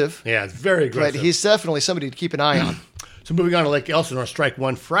aggressive. Yeah, it's very aggressive. But he's definitely somebody to keep an eye on. So moving on to Lake Elsinore, strike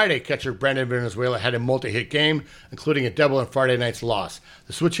 1 Friday, catcher Brandon Venezuela had a multi-hit game, including a double in Friday night's loss.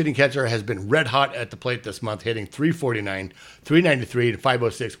 The switch-hitting catcher has been red hot at the plate this month, hitting .349, .393, and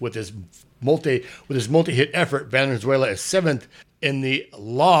 .506 with his multi-hit effort. Venezuela is 7th in the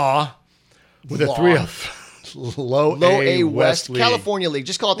law with a 3 Low A West League. California League.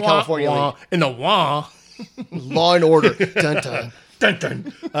 Just call it the California League. In the Law and Order. Dun dun. Dun,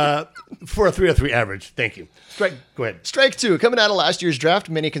 dun. For a 303 average. Thank you. Go ahead. Strike 2. Coming out of last year's draft,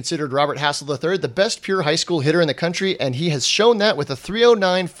 many considered Robert Hassel III the best pure high school hitter in the country, and he has shown that with a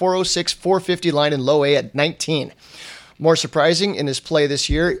 .309, .406, .450 line in low A at 19. More surprising in his play this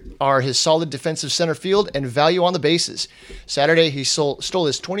year are his solid defensive center field and value on the bases. Saturday, he stole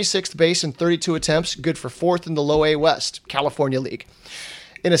his 26th base in 32 attempts, good for 4th in the Low A West, California League.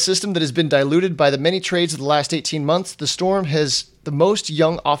 In a system that has been diluted by the many trades of the last 18 months, the Storm has the most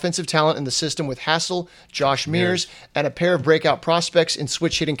young offensive talent in the system with Hassel, Josh Mears, and a pair of breakout prospects in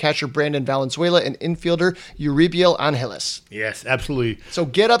switch-hitting catcher Brandon Valenzuela and infielder Uribiel Angeles. Yes, absolutely. So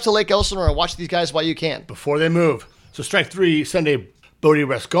get up to Lake Elsinore and watch these guys while you can. Before they move. So strike three, Sunday, Bodie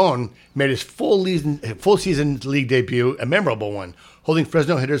Rascon made his full season league debut, a memorable one, holding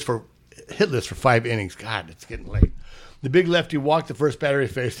Fresno hitless for 5 innings. God, it's getting late. The big lefty walked the first batter he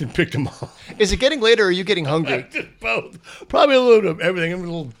faced and picked him off. Is it getting later or are you getting hungry? Just both. Probably a little bit of everything. I'm a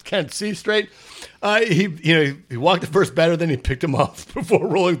little can't see straight. He walked the first batter, then he picked him off before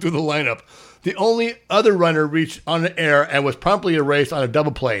rolling through the lineup. The only other runner reached on the air and was promptly erased on a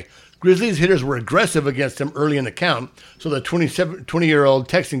double play. Grizzlies hitters were aggressive against him early in the count, so the 20-year-old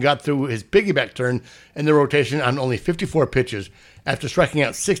Texan got through his piggyback turn in the rotation on only 54 pitches. After striking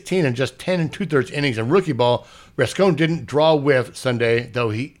out 16 in just 10 2/3 innings in rookie ball, Rascon didn't draw a whiff Sunday,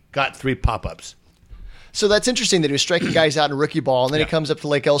 though he got 3 pop-ups. So that's interesting that he was striking guys out in rookie ball, and then he comes up to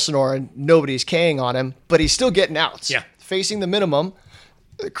Lake Elsinore and nobody's K-ing on him, but he's still getting outs. Yeah. Facing the minimum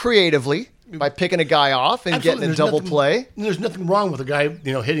creatively by picking a guy off and getting a double play. There's nothing wrong with a guy,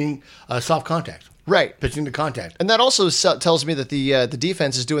 hitting soft contact. Right. Pitching to contact. And that also tells me that the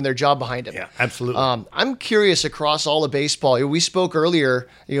defense is doing their job behind him. Yeah, absolutely. I'm curious across all of baseball. We spoke earlier,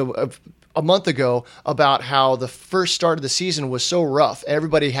 a month ago about how the first start of the season was so rough.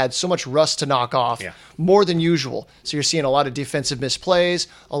 Everybody had so much rust to knock off, more than usual. So you're seeing a lot of defensive misplays,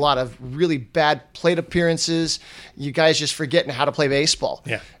 a lot of really bad plate appearances. You guys just forgetting how to play baseball.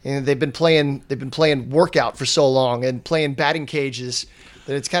 Yeah. And they've been playing workout for so long and playing batting cages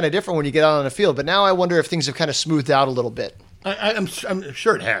that it's kind of different when you get out on the field. But now I wonder if things have kind of smoothed out a little bit. I'm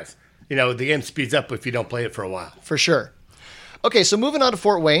sure it has. The game speeds up if you don't play it for a while. For sure. Okay, so moving on to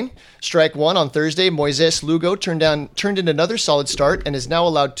Fort Wayne. Strike one on Thursday, Moises Lugo turned in another solid start and has now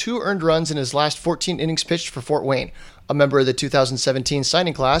allowed 2 earned runs in his last 14 innings pitched for Fort Wayne. A member of the 2017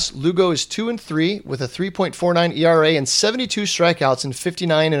 signing class, Lugo is 2-3 with a 3.49 ERA and 72 strikeouts in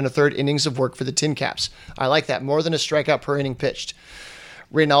 59 1/3 innings of work for the Tin Caps. I like that, more than a strikeout per inning pitched.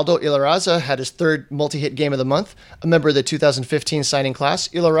 Reynaldo Ilarraza had his 3rd multi-hit game of the month. A member of the 2015 signing class,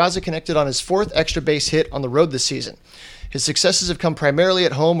 Ilarraza connected on his 4th extra base hit on the road this season. His successes have come primarily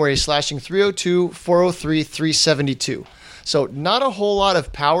at home, where he's slashing .302, .403, .372. So not a whole lot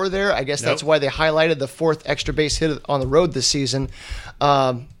of power there. I guess that's why they highlighted the 4th extra base hit on the road this season.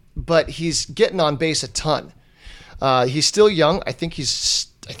 But he's getting on base a ton. He's still young. I think he's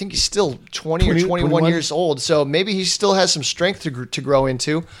still 20 or 21 years old. So maybe he still has some strength to grow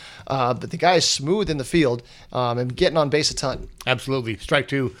into. But the guy is smooth in the field and getting on base a ton. Absolutely. Strike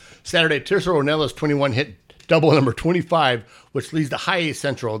two. Saturday, Tirso Ornelas 21 hit double number 25, which leads to High A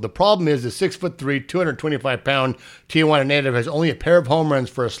Central. The problem is the 6'3", 225-pound Tijuana native has only a pair of home runs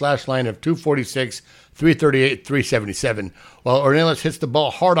for a slash line of 246, 338, 377. While Ornelas hits the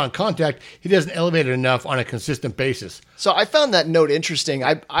ball hard on contact, he doesn't elevate it enough on a consistent basis. So I found that note interesting.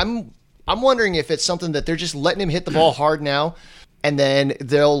 I'm wondering if it's something that they're just letting him hit the ball hard now, and then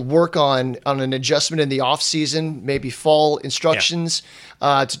they'll work on an adjustment in the offseason, maybe fall instructions,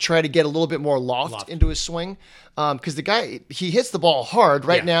 to try to get a little bit more loft into his swing. Because the guy, he hits the ball hard.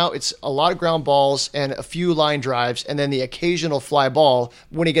 Right now, it's a lot of ground balls and a few line drives, and then the occasional fly ball.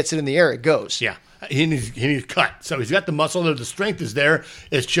 When he gets it in the air, it goes. Yeah, he needs cut. So he's got the muscle, the strength is there.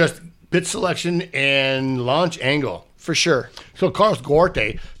 It's just pitch selection and launch angle. For sure. So Carlos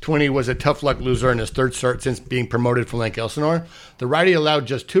Duarte, 20, was a tough luck loser in his 3rd start since being promoted from Lake Elsinore. The righty allowed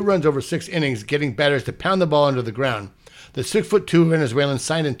just 2 runs over 6 innings, getting batters to pound the ball into the ground. The 6'2" Venezuelan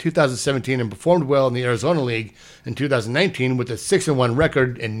signed in 2017 and performed well in the Arizona League in 2019 with a 6-1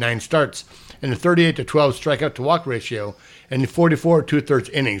 record in 9 starts and a 38-12 strikeout to walk ratio and 44 2/3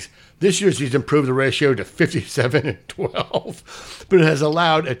 innings. This year he's improved the ratio to 57-12, but it has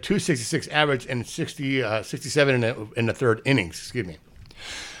allowed a 266 average and 67 in the 3rd innings. Excuse me.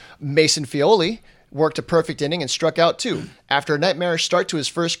 Mason Fioli worked a perfect inning and struck out 2. After a nightmarish start to his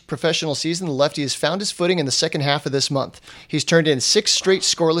first professional season, the lefty has found his footing in the second half of this month. He's turned in 6 straight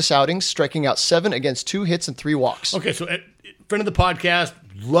scoreless outings, striking out 7 against 2 hits and 3 walks. Okay, so friend of the podcast,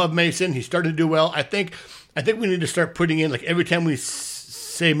 love Mason. He started to do well. I think we need to start putting in, like, every time we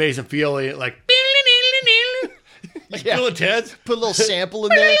say Mason Fioli, like Bill and Ted's. Put a little sample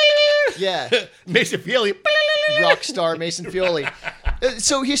in there. Yeah. Mason Fioli. Rock star Mason Fioli.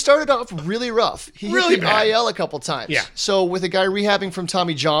 So he started off really rough. He really hit the bad. IL a couple times. Yeah. So with a guy rehabbing from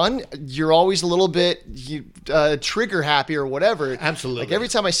Tommy John, you're always a little bit trigger happy or whatever. Absolutely. Like every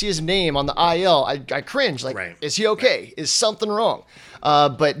time I see his name on the IL, I cringe. Like, right. Is he okay? Right. Is something wrong?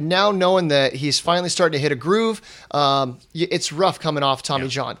 But now knowing that he's finally starting to hit a groove, it's rough coming off Tommy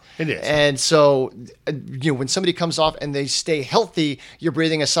John. It is. And so, when somebody comes off and they stay healthy, you're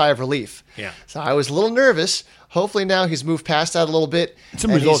breathing a sigh of relief. Yeah. So I was a little nervous. Hopefully now he's moved past that a little bit.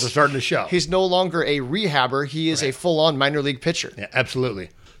 Some and results are starting to show. He's no longer a rehabber. He is a full-on minor league pitcher. Yeah, absolutely.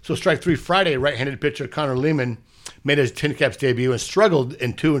 So strike 3 Friday, right-handed pitcher Connor Lehman made his Tin Caps debut and struggled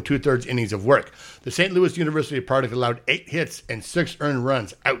in 2 2/3 innings of work. The St. Louis University product allowed 8 hits and 6 earned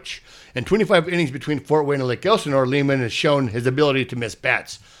runs. Ouch. In 25 innings between Fort Wayne and Lake Elsinore, Lehman has shown his ability to miss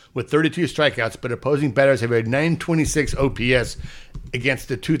bats with 32 strikeouts, but opposing batters have a 926 OPS against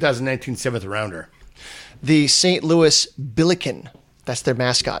the 2019 7th rounder. The St. Louis Billiken. That's their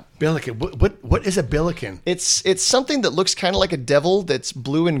mascot. Billiken. What is a Billiken? It's something that looks kind of like a devil that's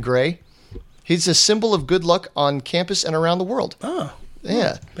blue and gray. He's a symbol of good luck on campus and around the world. Oh.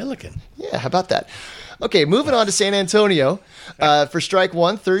 Yeah. Billiken. Yeah, how about that? Okay, moving on to San Antonio. For strike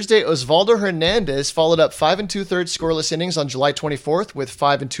 1, Thursday, Osvaldo Hernandez followed up 5 2/3 scoreless innings on July 24th with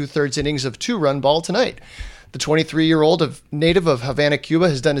 5 2/3 innings of 2-run ball tonight. The 23-year-old native of Havana, Cuba,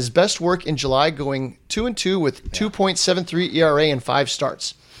 has done his best work in July, going 2-2 with 2.73 ERA in 5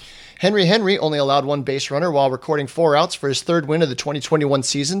 starts. Henry only allowed 1 base runner while recording 4 outs for his 3rd win of the 2021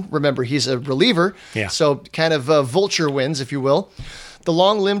 season. Remember, he's a reliever, so kind of vulture wins, if you will. The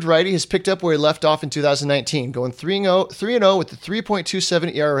long-limbed righty has picked up where he left off in 2019, going 3-0 with the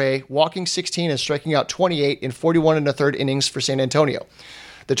 3.27 ERA, walking 16 and striking out 28 in 41 1/3 innings for San Antonio.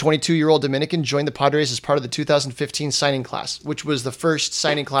 The 22-year-old Dominican joined the Padres as part of the 2015 signing class, which was the first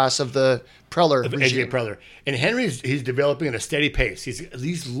signing class of the Preller regime. AJ Preller. And he's developing at a steady pace.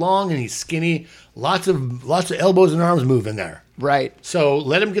 He's long and he's skinny. Lots of elbows and arms moving there. Right. So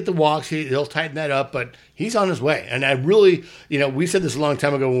let him get the walks. He'll tighten that up, but he's on his way. And I really, we said this a long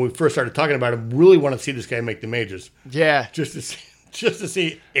time ago when we first started talking about him, really want to see this guy make the majors. Yeah. Just to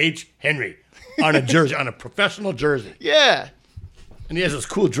see H. Henry on a jersey, on a professional jersey. Yeah. And he has those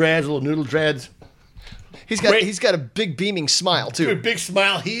cool dreads, little noodle dreads. He's got a big beaming smile too. Big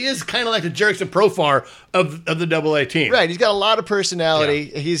smile. He is kind of like the Jerickson Profar of the AA team. Right. He's got a lot of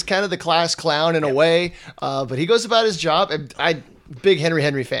personality. Yeah. He's kind of the class clown in a way, but he goes about his job. Big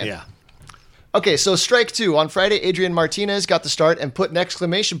Henry fan. Yeah. Okay, so strike 2. On Friday, Adrian Martinez got the start and put an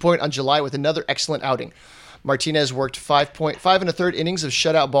exclamation point on July with another excellent outing. Martinez worked 5 1/3 innings of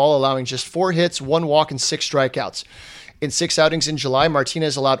shutout ball, allowing just 4 hits, 1 walk, and 6 strikeouts. In 6 outings in July,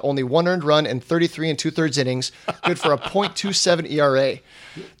 Martinez allowed only 1 earned run in 33 2/3 innings, good for a .27 ERA.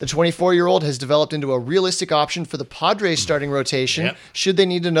 The 24-year-old has developed into a realistic option for the Padres starting rotation should they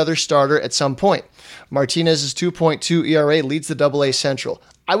need another starter at some point. Martinez's 2.2 ERA leads the AA Central.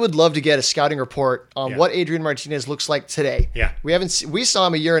 I would love to get a scouting report on what Adrian Martinez looks like today. Yeah. We saw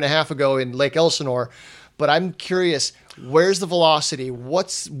him a year and a half ago in Lake Elsinore, but I'm curious, where's the velocity?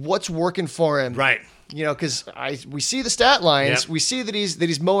 What's working for him? Right. Because we see the stat lines, we see that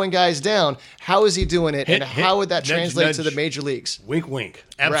he's mowing guys down. How is he doing it, and how would that translate to the major leagues? Wink, wink.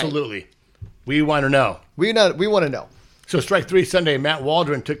 Absolutely. Right. We want to know. We want to know. So strike 3 Sunday, Matt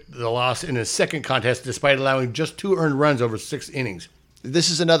Waldron took the loss in his second contest despite allowing just 2 earned runs over 6 innings. This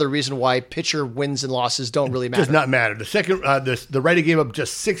is another reason why pitcher wins and losses don't really matter. Does not matter. The second, the righty gave up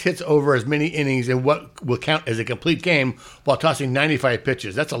just 6 hits over as many innings in what will count as a complete game while tossing 95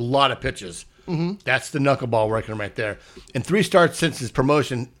 pitches. That's a lot of pitches. Mm-hmm. That's the knuckleball working right there. In 3 starts since his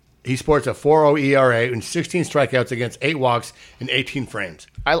promotion, he sports a 4.0 ERA and 16 strikeouts against 8 walks in 18 frames.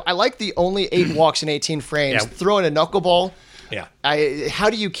 I like the only 8 walks in 18 frames. Throwing a knuckleball. Yeah. How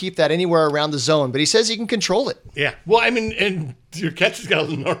do you keep that anywhere around the zone? But he says he can control it. Yeah. Well, and your catcher's got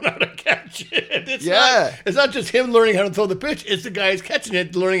to learn how to catch it. It's not just him learning how to throw the pitch. It's the guy who's catching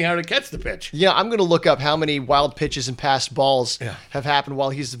it learning how to catch the pitch. Yeah, I'm going to look up how many wild pitches and passed balls have happened while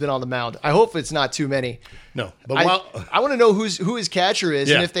he's been on the mound. I hope it's not too many. No, but I want to know who his catcher is,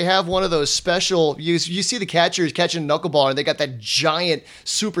 and if they have one of those special. You see the catcher is catching a knuckleball, and they got that giant,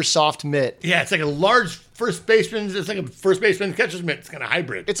 super soft mitt. Yeah, it's like a large first baseman. It's like a first baseman catcher's mitt. It's kind of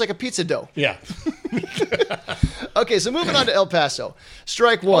hybrid. It's like a pizza dough. Yeah. Okay, so moving on to El Paso.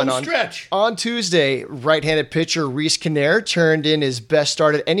 Strike 1 stretch. On Tuesday, right-handed pitcher Reese Kinnear turned in his best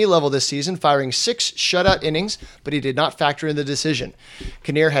start at any level this season, firing 6 shutout innings, but he did not factor in the decision.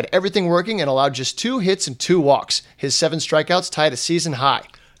 Kinnear had everything working and allowed just 2 hits and 2 walks. His 7 strikeouts tied a season high.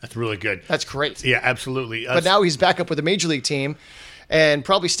 That's really good. That's great. Yeah, absolutely. But now he's back up with a major league team and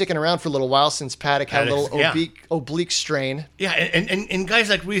probably sticking around for a little while since Paddock had a little oblique strain. Yeah, and guys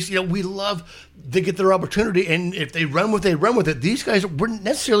like Reese, we love they get their opportunity, and if they run with it. These guys weren't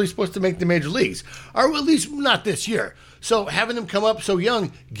necessarily supposed to make the major leagues, or at least not this year. So having them come up so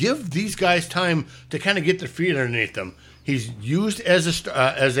young, give these guys time to kind of get their feet underneath them. He's used as what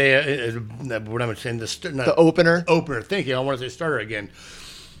I'm saying, The opener. Opener. Thank you. I want to say starter again.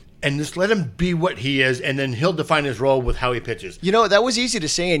 And just let him be what he is, and then he'll define his role with how he pitches. You know, that was easy to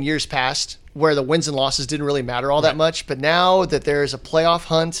say in years past, where the wins and losses didn't really matter all that much. But now that there's a playoff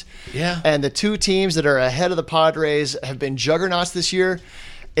hunt, and the two teams that are ahead of the Padres have been juggernauts this year,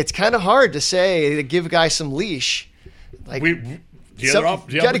 it's kind of hard to say to give a guy some leash. Like, you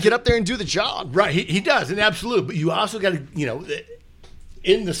got to get up there and do the job. Right, he does, and absolutely. But you also got to,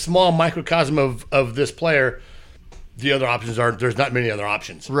 in the small microcosm of this player, the other options there's not many other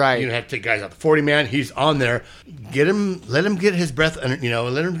options. Right. You have to take guys out. The 40-man, he's on there. Let him get his breath, let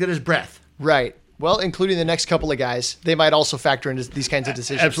him get his breath. Right. Well, including the next couple of guys. They might also factor into these kinds of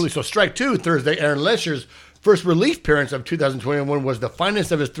decisions. Absolutely. So strike two, Thursday, Aaron Lesher's first relief appearance of 2021 was the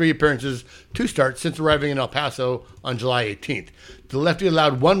finest of his 3 appearances to start since arriving in El Paso on July 18th. The lefty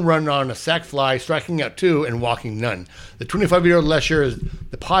allowed 1 run on a sac fly, striking out 2 and walking none. The 25-year-old Lesher is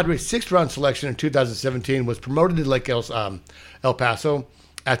the Padres' 6th-round selection in 2017, was promoted to Lake El Paso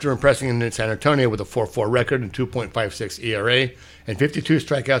after impressing in San Antonio with a 4.4 record and 2.56 ERA and 52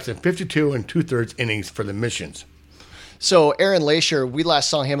 strikeouts and 52 2/3 innings for the Missions. So Aaron Lesher, we last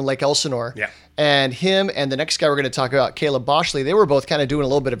saw him in Lake Elsinore. Yeah. And him and the next guy we're going to talk about, Caleb Boschley, they were both kind of doing a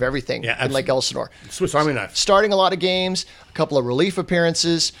little bit of everything in Lake Elsinore. Swiss Army knife. Starting a lot of games, a couple of relief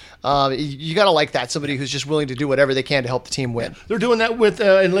appearances. You got to like that, somebody who's just willing to do whatever they can to help the team win. They're doing that with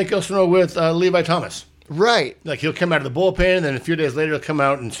in Lake Elsinore with Levi Thomas. Right. Like he'll come out of the bullpen, and then a few days later he'll come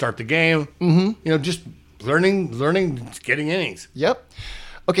out and start the game. Mm-hmm. Just learning, getting innings. Yep.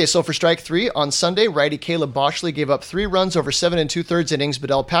 Okay, so for strike 3, on Sunday, righty Caleb Boschley gave up 3 runs over 7 2/3 innings, but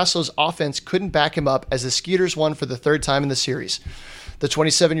El Paso's offense couldn't back him up as the Skeeters won for the 3rd time in the series. The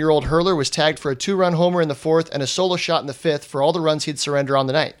 27-year-old hurler was tagged for a 2-run homer in the 4th and a solo shot in the 5th for all the runs he'd surrender on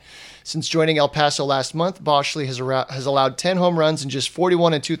the night. Since joining El Paso last month, Boschley has allowed 10 home runs in just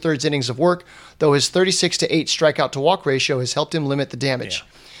 41 2/3 innings of work, though his 36-8 strikeout-to-walk ratio has helped him limit the damage.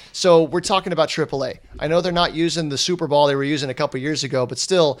 Yeah. So we're talking about AAA. I know they're not using the Super Ball they were using a couple years ago, but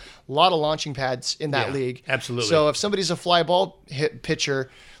still a lot of launching pads in that league. Absolutely. So if somebody's a fly ball pitcher,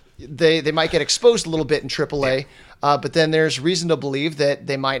 they might get exposed a little bit in AAA, but then there's reason to believe that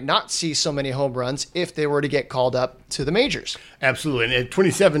they might not see so many home runs if they were to get called up to the majors. Absolutely. And at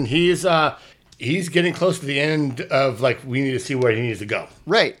 27, he's getting close to the end of, we need to see where he needs to go.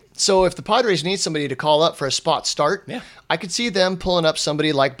 Right. So if the Padres need somebody to call up for a spot start, I could see them pulling up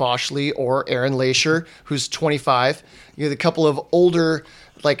somebody like Boschley or Aaron Lesher, who's 25. A couple of older,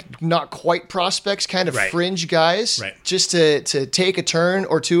 not quite prospects, kind of fringe guys, just to take a turn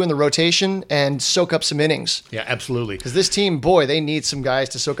or two in the rotation and soak up some innings. Yeah, absolutely. Because this team, boy, they need some guys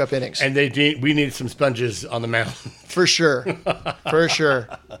to soak up innings. And we need some sponges on the mound. For sure. For sure.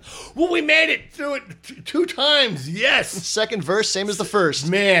 Well, we made it through it 2 times. Yes. Second verse, same as the first.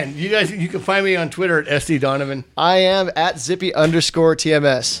 Man, you guys, you can find me on Twitter at SD Donovan. I am at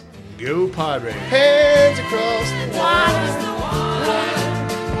Zippy_TMS. Go Padres. Hands across the water.